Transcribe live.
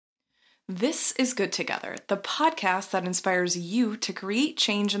This is Good Together, the podcast that inspires you to create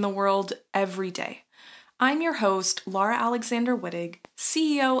change in the world every day. I'm your host, Laura Alexander Wittig,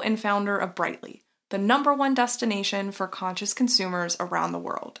 CEO and founder of Brightly, the #1 destination for conscious consumers around the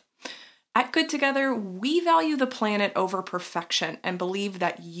world. At Good Together, we value the planet over perfection and believe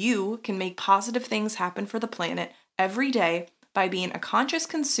that you can make positive things happen for the planet every day by being a conscious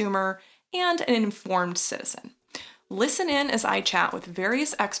consumer and an informed citizen. Listen in as I chat with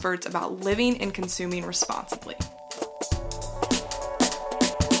various experts about living and consuming responsibly.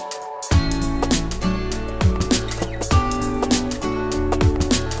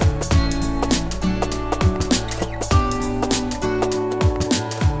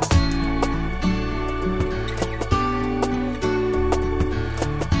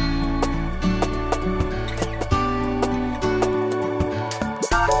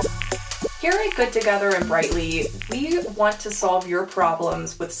 Here at Good Together and Brightly, we want to solve your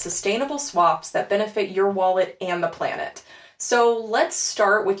problems with sustainable swaps that benefit your wallet and the planet. So let's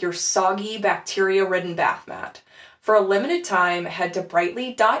start with your soggy, bacteria-ridden bath mat. For a limited time, head to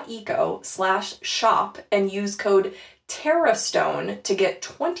brightly.eco/shop and use code TerraStone to get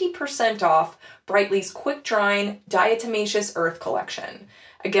 20% off Brightly's quick-drying Diatomaceous Earth collection.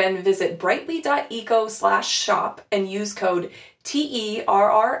 Again, visit brightly.eco/shop and use code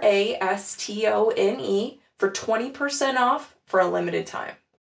TerraStone for 20% off for a limited time.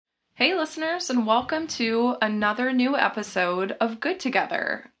 Hey listeners, and welcome to another new episode of Good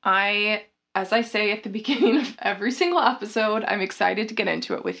Together. As I say at the beginning of every single episode, I'm excited to get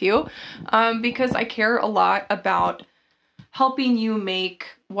into it with you because I care a lot about helping you make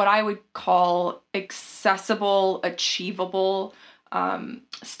what I would call accessible, achievable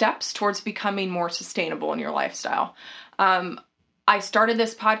steps towards becoming more sustainable in your lifestyle. I started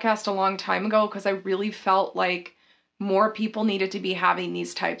this podcast a long time ago because I really felt like more people needed to be having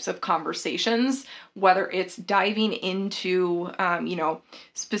these types of conversations, whether it's diving into,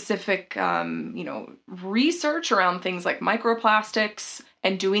 specific, research around things like microplastics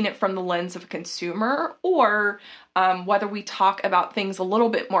and doing it from the lens of a consumer, or whether we talk about things a little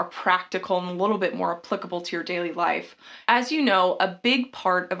bit more practical and a little bit more applicable to your daily life. As you know, a big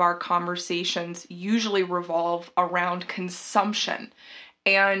part of our conversations usually revolve around consumption.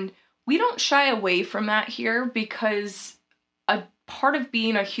 And we don't shy away from that here because a part of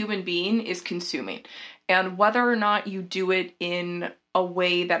being a human being is consuming. And whether or not you do it in a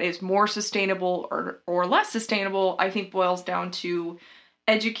way that is more sustainable or less sustainable, I think boils down to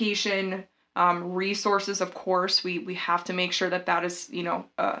education, resources. Of course, we have to make sure that is,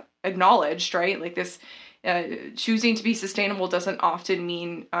 acknowledged, right? Like this, choosing to be sustainable doesn't often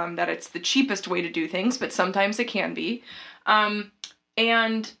mean that it's the cheapest way to do things, but sometimes it can be.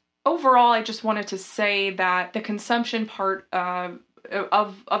 And overall, I just wanted to say that the consumption part of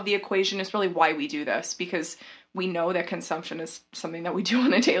the equation is really why we do this, because we know that consumption is something that we do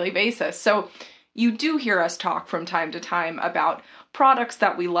on a daily basis. So you do hear us talk from time to time about products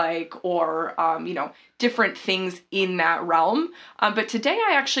that we like or, different things in that realm. But today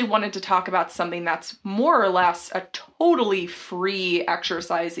I actually wanted to talk about something that's more or less a totally free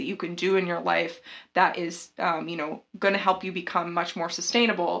exercise that you can do in your life that is, going to help you become much more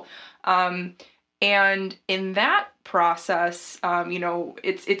sustainable. And in that process,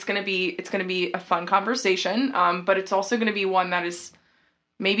 it's going to be a fun conversation. But it's also going to be one that is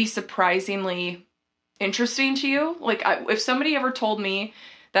maybe surprisingly interesting to you. Like if somebody ever told me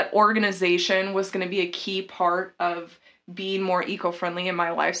that organization was going to be a key part of being more eco-friendly in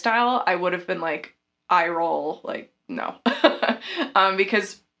my lifestyle, I would have been like, eye roll, like, no.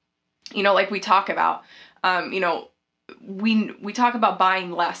 Because, like we talk about, we talk about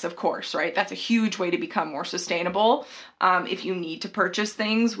buying less, of course, right? That's a huge way to become more sustainable. If you need to purchase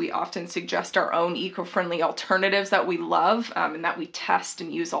things, we often suggest our own eco-friendly alternatives that we love and that we test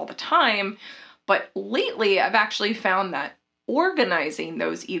and use all the time. But lately, I've actually found that organizing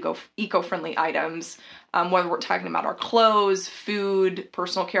those eco-friendly items, whether we're talking about our clothes, food,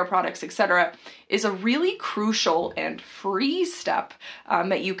 personal care products, etc., is a really crucial and free step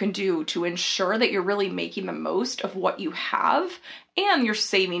that you can do to ensure that you're really making the most of what you have and you're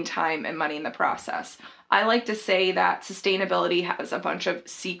saving time and money in the process. I like to say that sustainability has a bunch of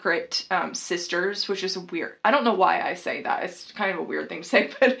secret sisters, which is weird. I don't know why I say that. It's kind of a weird thing to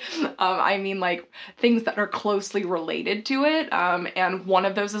say, but I mean like things that are closely related to it. And one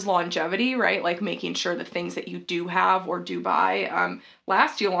of those is longevity, right? Like making sure the things that you do have or do buy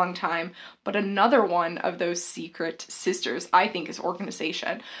last you a long time. But another one of those secret sisters, I think, is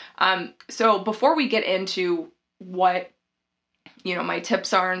organization. So before we get into what my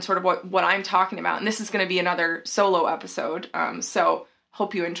tips are and sort of what I'm talking about, and this is going to be another solo episode. So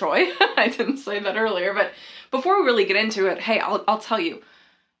hope you enjoy. I didn't say that earlier, but before we really get into it, hey, I'll tell you,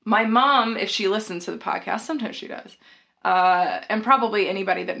 my mom, if she listens to the podcast, sometimes she does, and probably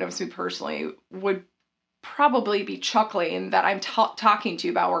anybody that knows me personally would probably be chuckling that I'm talking to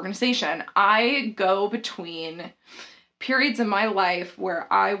you about organization. I go between periods in my life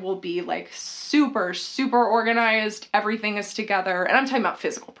where I will be like super, super organized. Everything is together. And I'm talking about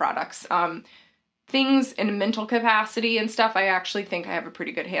physical products. Things in mental capacity and stuff, I actually think I have a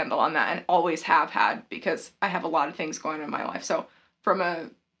pretty good handle on that and always have had because I have a lot of things going on in my life. So from a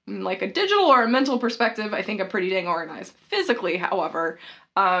digital or a mental perspective, I think I'm pretty dang organized. Physically, however,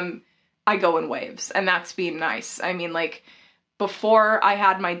 I go in waves, and that's been nice. I mean, like, before I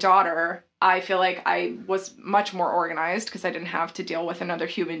had my daughter, I feel like I was much more organized because I didn't have to deal with another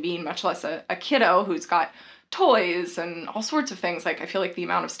human being, much less a kiddo who's got toys and all sorts of things. Like, I feel like the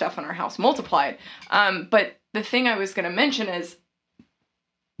amount of stuff in our house multiplied. But the thing I was going to mention is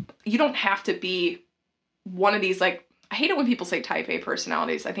you don't have to be one of these, like, I hate it when people say type A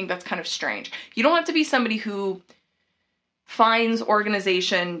personalities. I think that's kind of strange. You don't have to be somebody who finds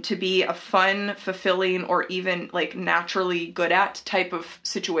organization to be a fun, fulfilling, or even like naturally good at type of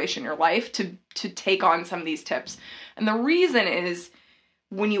situation in your life to take on some of these tips. And the reason is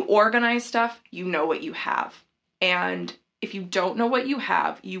when you organize stuff, you know what you have. And if you don't know what you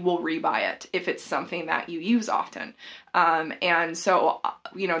have, you will rebuy it if it's something that you use often. And so,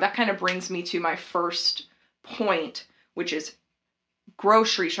 that kind of brings me to my first point, which is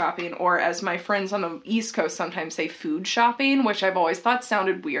grocery shopping, or as my friends on the East Coast sometimes say, food shopping, which I've always thought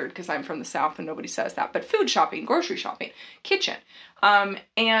sounded weird because I'm from the South and nobody says that, but food shopping, grocery shopping, kitchen.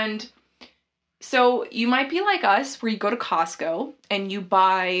 And so you might be like us where you go to Costco and you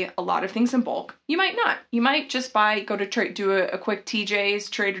buy a lot of things in bulk. You might not. You might just do a quick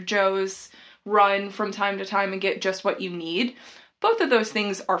TJ's, Trader Joe's run from time to time and get just what you need. Both of those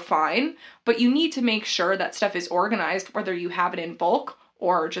things are fine, but you need to make sure that stuff is organized, whether you have it in bulk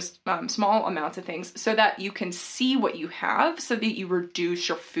or just small amounts of things, so that you can see what you have so that you reduce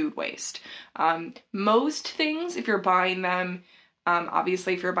your food waste. Most things, if you're buying them,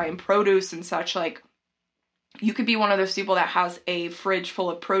 obviously if you're buying produce and such, like, you could be one of those people that has a fridge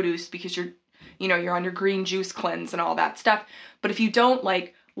full of produce because you're on your green juice cleanse and all that stuff. But if you don't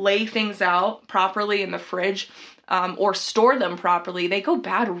like lay things out properly in the fridge, or store them properly, they go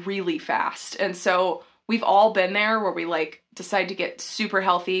bad really fast. And so we've all been there where we like decide to get super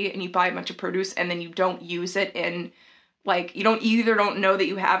healthy and you buy a bunch of produce and then you don't use it in, like, you either don't know that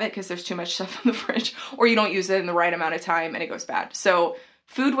you have it because there's too much stuff in the fridge, or you don't use it in the right amount of time and it goes bad. So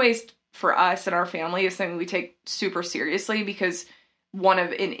food waste for us and our family is something we take super seriously because one of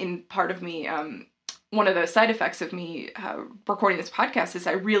the side effects of me recording this podcast is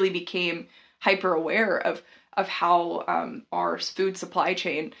I really became hyper aware of how our food supply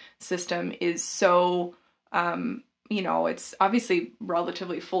chain system is so, it's obviously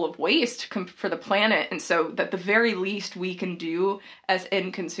relatively full of waste for the planet. And so that the very least we can do as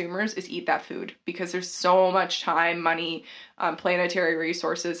end consumers is eat that food because there's so much time, money, planetary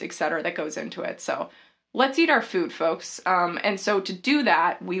resources, etc. that goes into it. So let's eat our food, folks. And so to do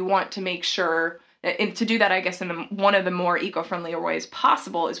that, we want to make sure, and to do that, I guess, in one of the more eco-friendly ways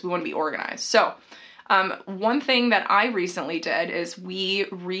possible is we want to be organized. So one thing that I recently did is we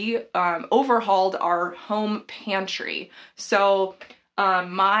overhauled our home pantry. So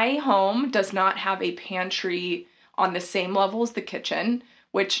my home does not have a pantry on the same level as the kitchen,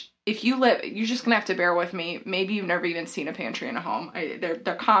 which if you live, you're just gonna have to bear with me. Maybe you've never even seen a pantry in a home.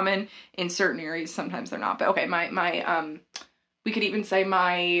 They're common in certain areas. Sometimes they're not. But okay, we could even say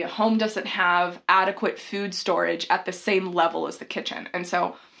my home doesn't have adequate food storage at the same level as the kitchen. And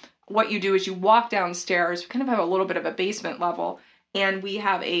so what you do is you walk downstairs, we kind of have a little bit of a basement level, and we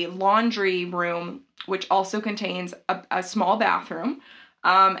have a laundry room, which also contains a small bathroom.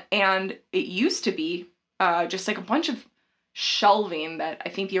 And it used to be just like a bunch of shelving that I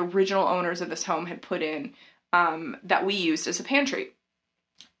think the original owners of this home had put in that we used as a pantry.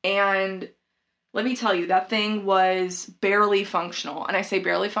 And let me tell you, that thing was barely functional. And I say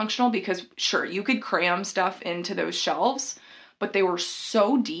barely functional because, sure, you could cram stuff into those shelves, but they were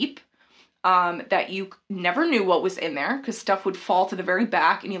so deep that you never knew what was in there because stuff would fall to the very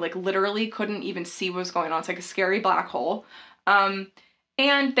back and you like literally couldn't even see what was going on. It's like a scary black hole.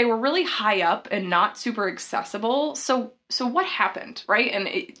 And they were really high up and not super accessible. So what happened, right? And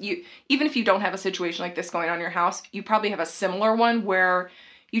even if you don't have a situation like this going on in your house, you probably have a similar one where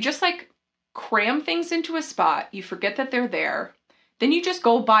you just like cram things into a spot. You forget that they're there. then you just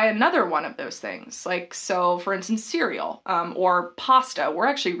go buy another one of those things. Like, so for instance, cereal, or pasta. We're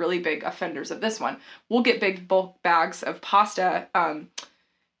actually really big offenders of this one. We'll get big bulk bags of pasta,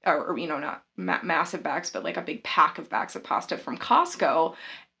 or not massive bags, but like a big pack of bags of pasta from Costco.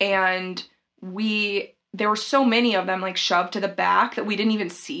 And there were so many of them like shoved to the back that we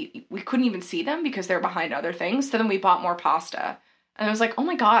couldn't even see them because they're behind other things. So then we bought more pasta. And I was like, oh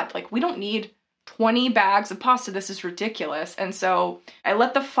my God, like we don't need 20 bags of pasta. This is ridiculous. And so I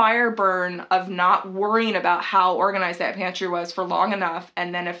let the fire burn of not worrying about how organized that pantry was for long enough.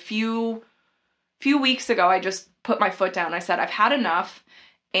 And then a few weeks ago, I just put my foot down. I said, I've had enough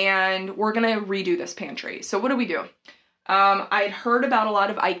and we're going to redo this pantry. So what do we do? I'd heard about a lot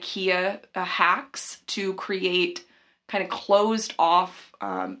of IKEA hacks to create kind of closed off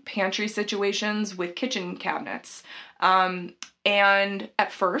pantry situations with kitchen cabinets. And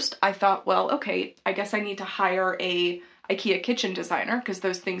at first I thought, well, okay, I guess I need to hire a IKEA kitchen designer because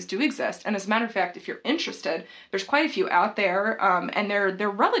those things do exist. And as a matter of fact, if you're interested, there's quite a few out there, and they're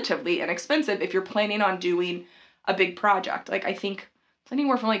relatively inexpensive if you're planning on doing a big project. Like I think it's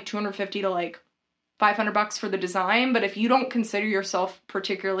anywhere from like $250 to like $500 for the design. But if you don't consider yourself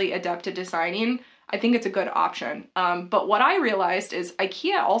particularly adept at designing, I think it's a good option. But what I realized is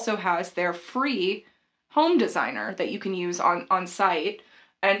IKEA also has their free home designer that you can use on site.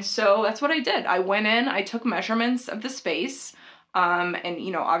 And so that's what I did. I went in, I took measurements of the space,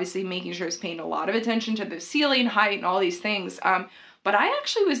 and, obviously making sure I was paying a lot of attention to the ceiling height and all these things. But I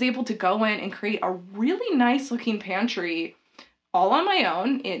actually was able to go in and create a really nice looking pantry all on my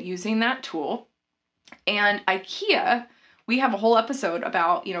own using that tool. And IKEA, we have a whole episode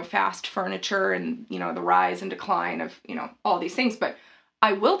about, fast furniture and, the rise and decline of, all these things. But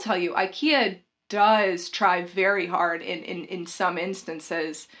I will tell you, IKEA does try very hard in some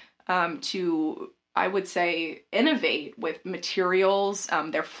instances to, I would say, innovate with materials.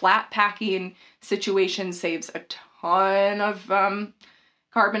 Their flat packing situation saves a ton of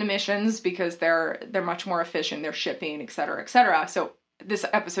carbon emissions because they're much more efficient. They're shipping, et cetera, et cetera. So this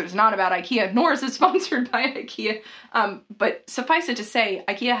episode is not about IKEA, nor is it sponsored by IKEA. But suffice it to say,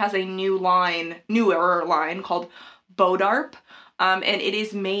 IKEA has a newer line called Bodarp, and it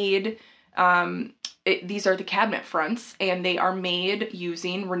is made. These are the cabinet fronts, and they are made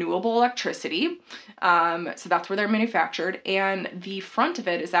using renewable electricity. So that's where they're manufactured. And the front of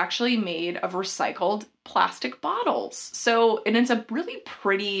it is actually made of recycled plastic bottles. And it's a really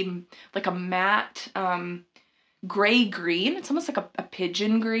pretty, like a matte, gray green. It's almost like a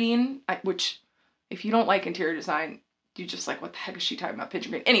pigeon green, which if you don't like interior design, you just like, what the heck is she talking about,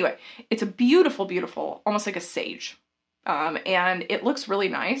 pigeon green? Anyway, it's a beautiful, beautiful, almost like a sage. And it looks really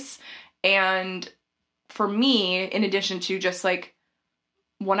nice. And for me, in addition to just like,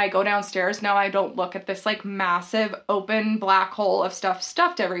 when I go downstairs now, I don't look at this like massive open black hole of stuff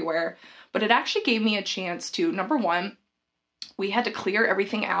stuffed everywhere, but it actually gave me a chance to, number one, we had to clear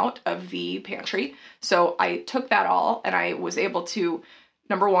everything out of the pantry. So I took that all and I was able to,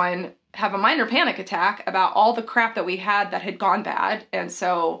 number one, have a minor panic attack about all the crap that we had that had gone bad. And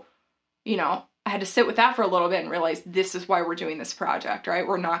so, I had to sit with that for a little bit and realize this is why we're doing this project, right?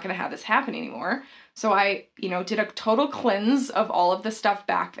 We're not going to have this happen anymore. So I, did a total cleanse of all of the stuff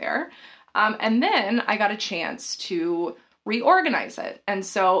back there. And then I got a chance to reorganize it. And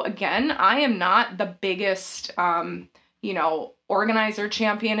so again, I am not the biggest, organizer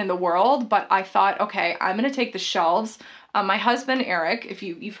champion in the world, but I thought, okay, I'm going to take the shelves. My husband, Eric, if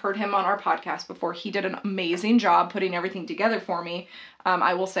you've heard him on our podcast before, he did an amazing job putting everything together for me.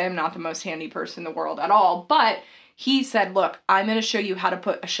 I will say I'm not the most handy person in the world at all, but he said, look, I'm going to show you how to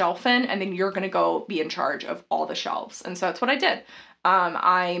put a shelf in, and then you're going to go be in charge of all the shelves. And so that's what I did.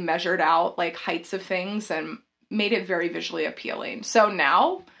 I measured out like heights of things and made it very visually appealing. So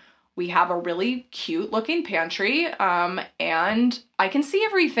now we have a really cute looking pantry, and I can see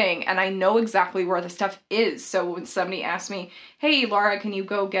everything and I know exactly where the stuff is. So when somebody asks me, hey, Laura, can you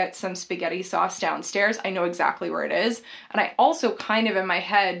go get some spaghetti sauce downstairs? I know exactly where it is. And I also kind of in my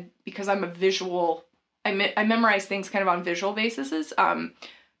head, because I'm a visual, I memorize things kind of on visual basis.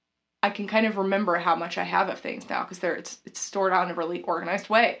 I can kind of remember how much I have of things now because it's stored out in a really organized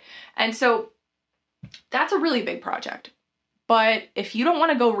way. And so that's a really big project. But if you don't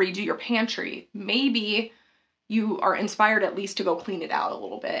want to go redo your pantry, maybe you are inspired at least to go clean it out a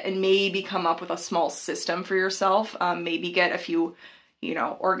little bit and maybe come up with a small system for yourself. Maybe get a few,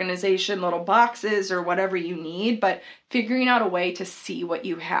 organization little boxes or whatever you need. But figuring out a way to see what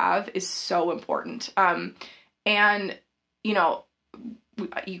you have is so important. And,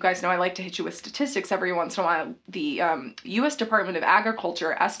 you guys know I like to hit you with statistics every once in a while. The U.S. Department of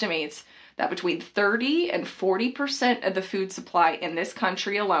Agriculture estimates that between 30 and 40% of the food supply in this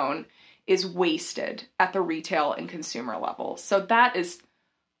country alone is wasted at the retail and consumer level. So that is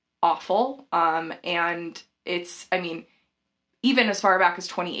awful. And it's, I mean, even as far back as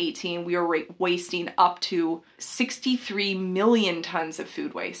 2018, we were wasting up to 63 million tons of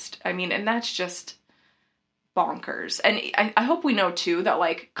food waste. I mean, and that's just bonkers. And I hope we know too that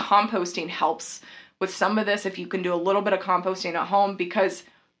like composting helps with some of this if you can do a little bit of composting at home, because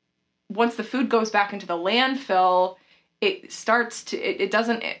once the food goes back into the landfill, it's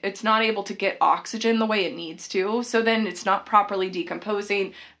not able to get oxygen the way it needs to. So then it's not properly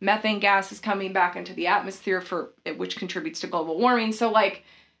decomposing. Methane gas is coming back into the atmosphere which contributes to global warming. So like,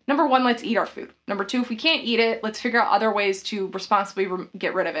 number one, let's eat our food. Number two, if we can't eat it, let's figure out other ways to responsibly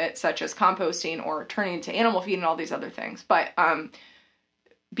get rid of it, such as composting or turning it to animal feed and all these other things. But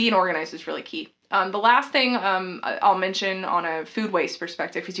being organized is really key. The last thing I'll mention on a food waste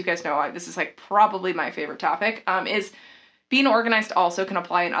perspective, because you guys know this is like probably my favorite topic, is being organized also can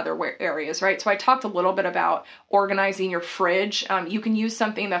apply in other areas, right? So I talked a little bit about organizing your fridge. You can use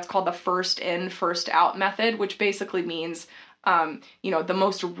something that's called the first in, first out method, which basically means, the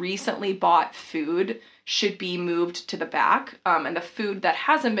most recently bought food should be moved to the back, and the food that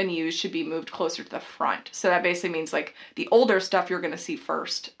hasn't been used should be moved closer to the front. So that basically means like the older stuff you're going to see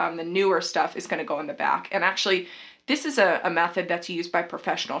first, the newer stuff is going to go in the back. And actually, this is a method that's used by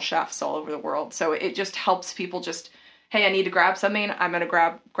professional chefs all over the world. So it just helps people just, hey, I need to grab something. I'm going to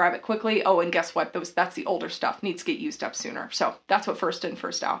grab it quickly. Oh, and guess what? That's the older stuff, needs to get used up sooner. So that's what first in,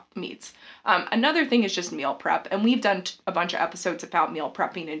 first out means. Another thing is just meal prep. And we've done a bunch of episodes about meal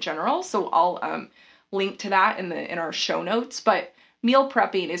prepping in general. So I'll link to that in our show notes. But meal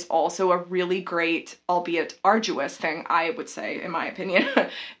prepping is also a really great, albeit arduous thing, I would say, in my opinion.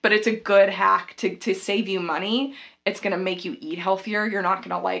 But it's a good hack to save you money. It's going to make you eat healthier. You're not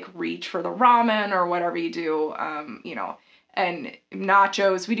going to like reach for the ramen or whatever you do, and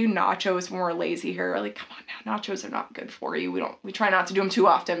nachos. We do nachos when we're lazy here. Like, come on now, nachos are not good for you. We try not to do them too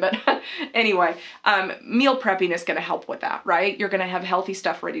often, but anyway, meal prepping is going to help with that, right? You're going to have healthy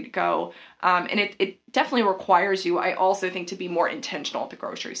stuff ready to go. And it definitely requires you, I also think, to be more intentional at the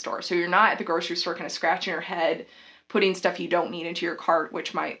grocery store. So you're not at the grocery store kind of scratching your head, putting stuff you don't need into your cart,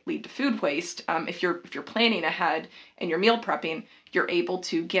 which might lead to food waste. If you're planning ahead and you're meal prepping, you're able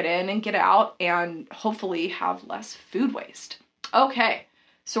to get in and get out and hopefully have less food waste. Okay,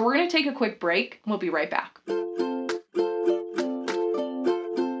 so we're going to take a quick break. We'll be right back.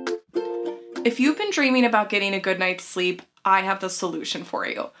 If you've been dreaming about getting a good night's sleep, I have the solution for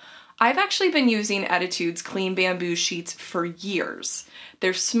you. I've actually been using Ettitude's Clean Bamboo sheets for years.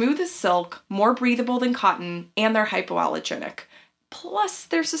 They're smooth as silk, more breathable than cotton, and they're hypoallergenic. Plus,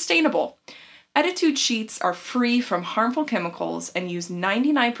 they're sustainable. Ettitude sheets are free from harmful chemicals and use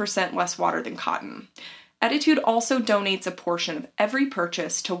 99% less water than cotton. Ettitude also donates a portion of every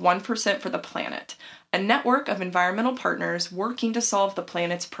purchase to 1% for the Planet, a network of environmental partners working to solve the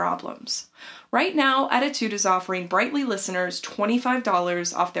planet's problems. Right now, Ettitude is offering Brightly listeners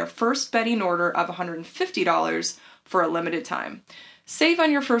 $25 off their first bedding order of $150 for a limited time. Save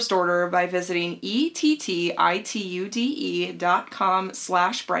on your first order by visiting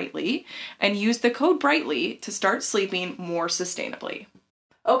ettitude.com/brightly and use the code Brightly to start sleeping more sustainably.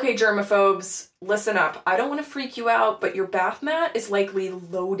 Okay, germaphobes, listen up. I don't want to freak you out, but your bath mat is likely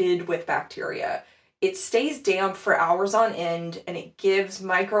loaded with bacteria. It stays damp for hours on end, and it gives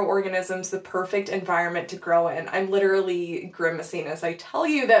microorganisms the perfect environment to grow in. I'm literally grimacing as I tell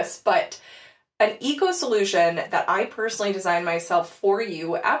you this, but an eco-solution that I personally designed myself for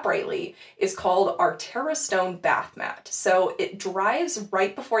you at Brightly is called our TerraStone Bath Mat. So it dries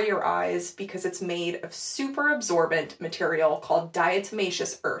right before your eyes because it's made of super absorbent material called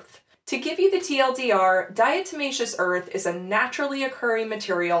diatomaceous earth. To give you the TLDR, diatomaceous earth is a naturally occurring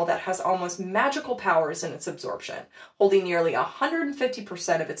material that has almost magical powers in its absorption, holding nearly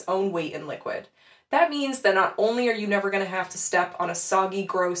 150% of its own weight in liquid. That means that not only are you never going to have to step on a soggy,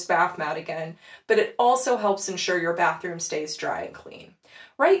 gross bath mat again, but it also helps ensure your bathroom stays dry and clean.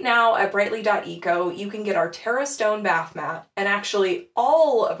 Right now at brightly.eco, you can get our TerraStone bath mat and actually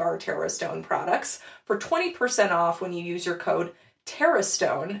all of our TerraStone products for 20% off when you use your code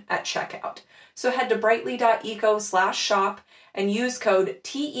TerraStone at checkout. So head to brightly.eco/shop and use code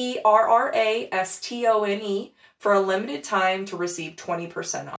TERRASTONE for a limited time to receive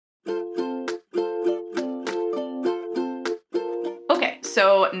 20% off. Okay,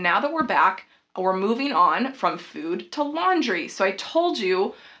 so now that we're back, we're moving on from food to laundry. So I told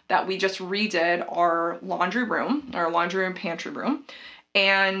you that we just redid our laundry room pantry room.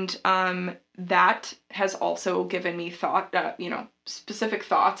 And that has also given me specific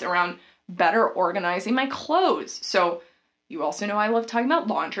thoughts around better organizing my clothes. So you also know I love talking about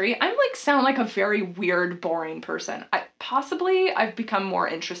laundry. I'm like, sound like a very weird, boring person. I've become more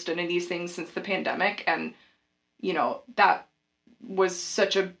interested in these things since the pandemic, and you know, that was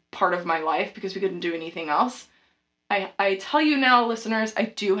such a part of my life because we couldn't do anything else. I tell you now, listeners, I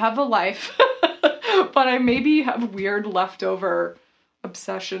do have a life, but I maybe have weird leftover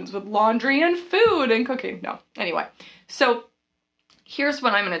obsessions with laundry and food and cooking. No, anyway. So here's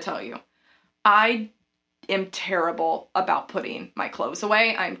what I'm going to tell you. I am terrible about putting my clothes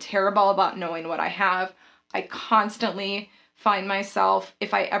away. I'm terrible about knowing what I have. I constantly find myself,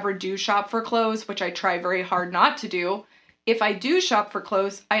 if I ever do shop for clothes, which I try very hard not to do, if I do shop for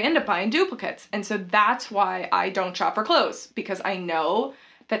clothes, I end up buying duplicates. And so that's why I don't shop for clothes, because I know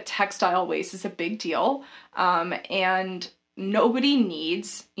that textile waste is a big deal. And nobody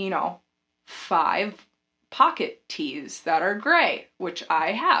needs, 5 pocket tees that are gray, which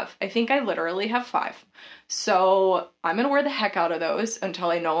I have. I think I literally have 5. So I'm going to wear the heck out of those until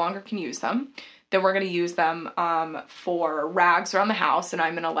I no longer can use them. Then we're going to use them for rags around the house, and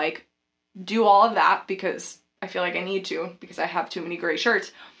I'm going to do all of that because I feel like I need to, because I have too many gray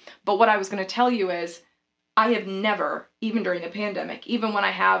shirts. But what I was going to tell you is I have never, even during the pandemic, even when I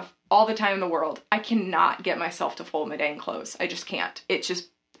have all the time in the world, I cannot get myself to fold my dang clothes. I just can't. It's just,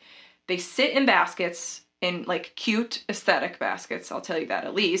 they sit in baskets, in cute aesthetic baskets, I'll tell you that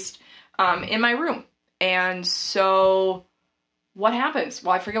at least, in my room. And so what happens?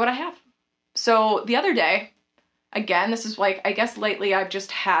 Well, I forget what I have. So the other day, again, this is I guess lately I've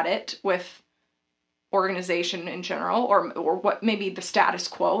just had it with organization in general, or what maybe the status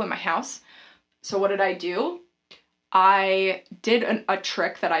quo in my house. So what did I do? I did a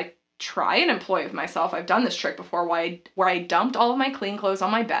trick that I try and employ with myself. I've done this trick before where I dumped all of my clean clothes on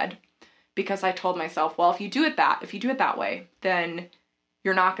my bed, because I told myself, well, if you do it that way, then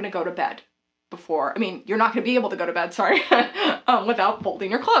you're not going to go to bed you're not going to be able to go to bed, without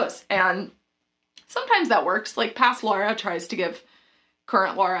folding your clothes. And sometimes that works. Past Laura tries to give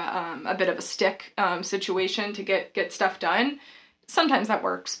current Laura a bit of a stick situation to get stuff done. Sometimes that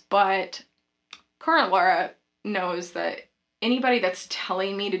works, but current Laura knows that anybody that's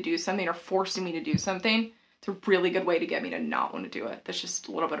telling me to do something or forcing me to do something, it's a really good way to get me to not want to do it. That's just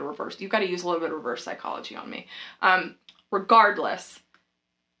a little bit of reverse. You've got to use a little bit of reverse psychology on me. Regardless,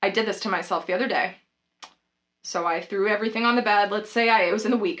 I did this to myself the other day. So I threw everything on the bed. Let's say it was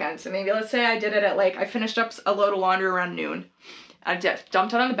in the weekend. So maybe let's say I did it at I finished up a load of laundry around noon. I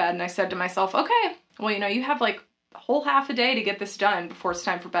dumped it on the bed and I said to myself, okay, well, you have a whole half a day to get this done before it's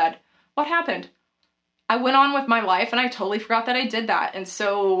time for bed. What happened? I went on with my life and I totally forgot that I did that. And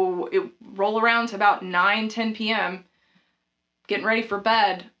so it roll around to about 9-10 p.m., getting ready for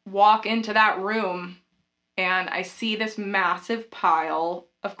bed, walk into that room, and I see this massive pile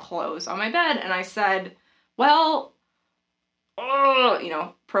of clothes on my bed. And I said, well,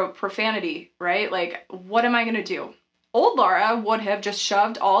 profanity, right? What am I going to do? Old Laura would have just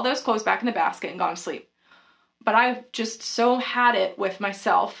shoved all those clothes back in the basket and gone to sleep. But I've just so had it with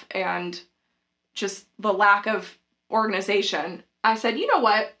myself and just the lack of organization. I said, you know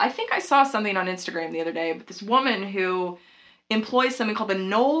what? I think I saw something on Instagram the other day, but this woman who employs something called the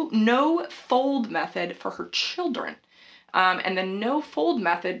no fold method for her children. And the no fold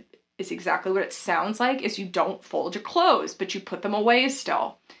method is exactly what it sounds like, is you don't fold your clothes, but you put them away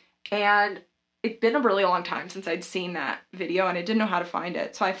still. And it'd been a really long time since I'd seen that video and I didn't know how to find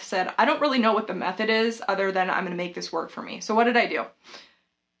it. So I said, I don't really know what the method is other than I'm going to make this work for me. So what did I do?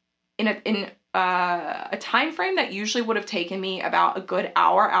 In a time frame that usually would have taken me about a good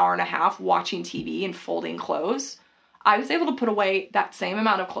hour and a half watching TV and folding clothes, I was able to put away that same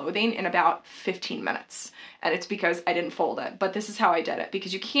amount of clothing in about 15 minutes. And it's because I didn't fold it. But this is how I did it,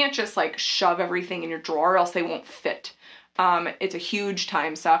 because you can't just shove everything in your drawer or else they won't fit. It's a huge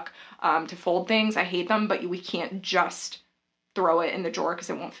time suck to fold things. I hate them, but we can't just throw it in the drawer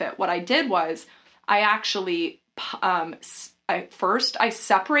because it won't fit. What I did was I actually, I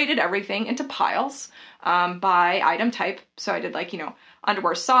separated everything into piles by item type. So I did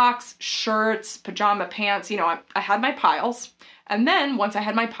underwear, socks, shirts, pajama pants. I had my piles. And then once I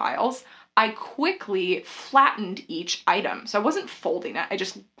had my piles, I quickly flattened each item. So I wasn't folding it. I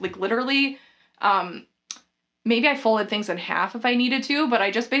just literally, maybe I folded things in half if I needed to, but I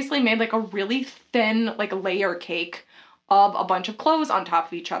just basically made a really thin layer cake of a bunch of clothes on top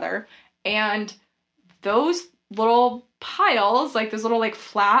of each other. And those little piles, those little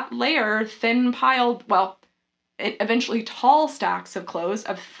flat layer, thin piled, eventually tall stacks of clothes,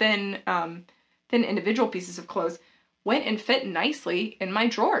 of thin individual pieces of clothes, went and fit nicely in my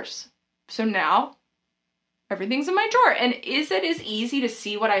drawers. So now everything's in my drawer. And is it as easy to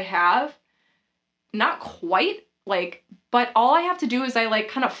see what I have not quite like, but all I have to do is I like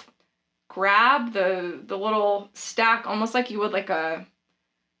kind of grab the little stack, almost like you would like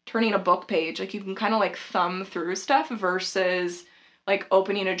turning a book page. Like you can kind of like thumb through stuff versus like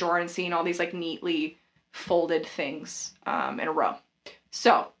opening a drawer and seeing all these like neatly folded things in a row.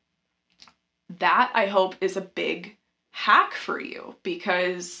 So that, I hope, is a big hack for you,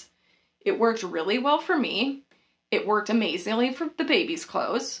 because it worked really well for me. It worked amazingly for the baby's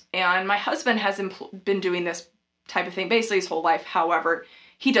clothes, and my husband has been doing this type of thing basically his whole life. However,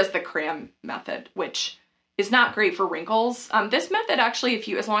 he does the cram method, which is not great for wrinkles. This method actually,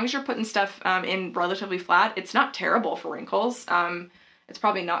 as long as you're putting stuff in relatively flat, it's not terrible for wrinkles. It's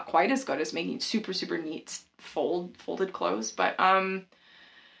probably not quite as good as making super, super neat folded clothes, but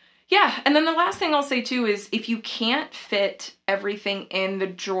yeah. And then the last thing I'll say too is if you can't fit everything in the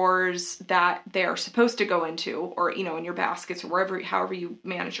drawers that they're supposed to go into, or, you know, in your baskets or however you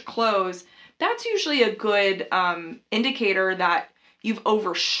manage your clothes, that's usually a good indicator that you've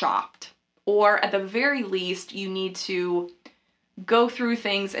overshopped, or at the very least, you need to go through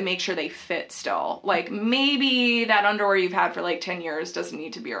things and make sure they fit still. Like maybe that underwear you've had for like 10 years doesn't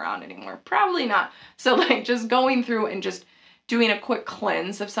need to be around anymore. Probably not. So like just going through and just doing a quick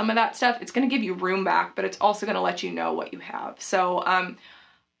cleanse of some of that stuff, it's going to give you room back, but it's also going to let you know what you have. So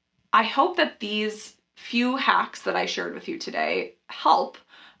I hope that these few hacks that I shared with you today help.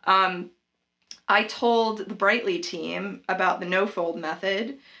 I told the Brightly team about the no-fold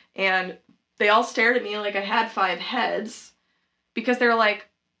method, and they all stared at me like I had 5 heads, because they're like,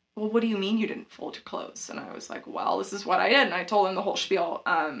 well, what do you mean you didn't fold your clothes? And I was like, well, this is what I did. And I told them the whole spiel.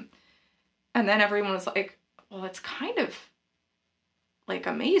 And then everyone was like, well, it's kind of like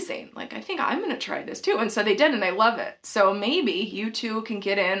amazing. Like, I think I'm going to try this too. And so they did, and they love it. So maybe you too can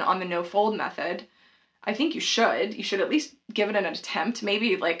get in on the no fold method. I think you should at least give it an attempt.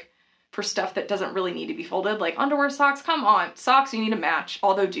 Maybe like for stuff that doesn't really need to be folded, like underwear, socks, come on. Socks you need to match.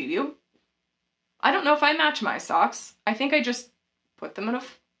 Although, do you? I don't know if I match my socks. I think I just put them in a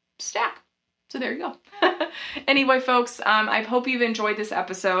stack. So there you go. Anyway, folks, I hope you've enjoyed this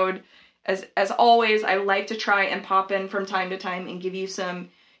episode. As always, I like to try and pop in from time to time and give you some,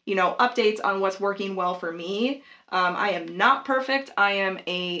 updates on what's working well for me. I am not perfect. I am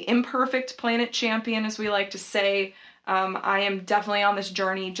a imperfect planet champion, as we like to say. I am definitely on this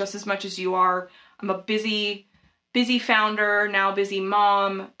journey just as much as you are. I'm a busy founder, now busy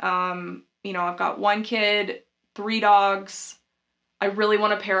mom. I've got 1 kid, 3 dogs. I really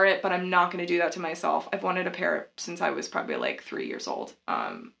want a parrot, but I'm not going to do that to myself. I've wanted a parrot since I was probably like 3 years old.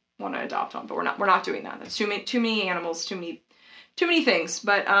 Want to adopt one, but we're not doing that. That's too many animals, too many things.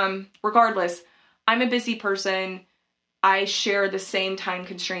 But regardless, I'm a busy person. I share the same time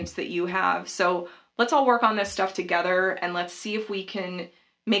constraints that you have. So let's all work on this stuff together, and let's see if we can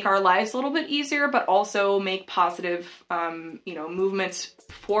make our lives a little bit easier, but also make positive, movements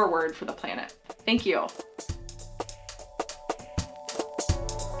forward for the planet. Thank you.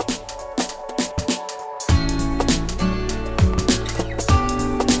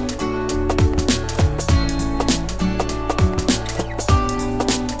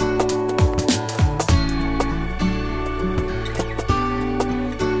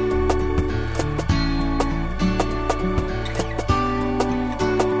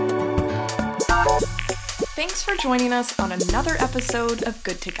 Thanks for joining us on another episode of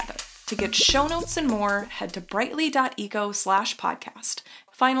Good Together. To get show notes and more, head to brightly.eco/podcast.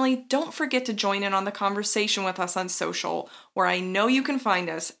 Finally, don't forget to join in on the conversation with us on social, where I know you can find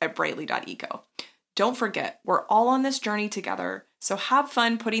us at brightly.eco. Don't forget, we're all on this journey together, so have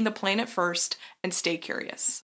fun putting the planet first and stay curious.